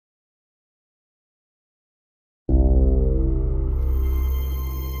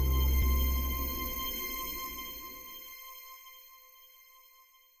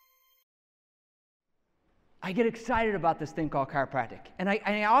I get excited about this thing called chiropractic. And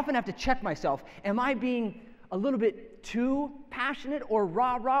I often have to check myself. Am I being a little bit too passionate or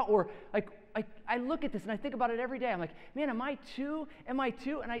rah-rah? Or like I look at this and I think about it every day. I'm like, man, am I too? And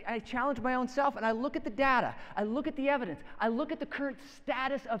I challenge my own self and I look at the data. I look at the evidence. I look at the current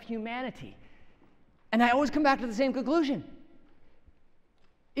status of humanity. And I always come back to the same conclusion.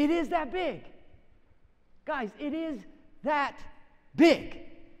 It is that big. Guys, it is that big.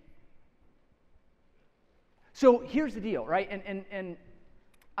 So here's the deal, right? And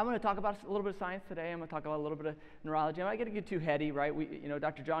I'm going to talk about a little bit of science today. I'm going to talk about a little bit of neurology. I'm not going to get too heady, right?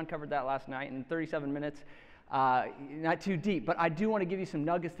 Dr. John covered that last night in 37 minutes. Not too deep, but I do want to give you some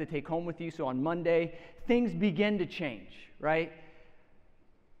nuggets to take home with you. So on Monday, things begin to change, right?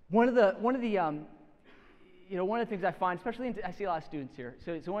 One of the things I find, especially I see a lot of students here.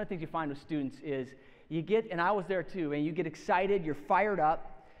 So one of the things you find with students is you get, and I was there too, and you get excited, you're fired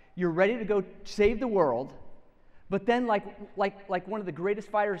up, you're ready to go save the world. But then, like one of the greatest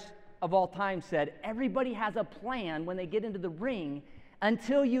fighters of all time said, everybody has a plan when they get into the ring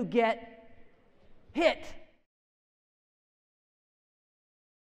until you get hit.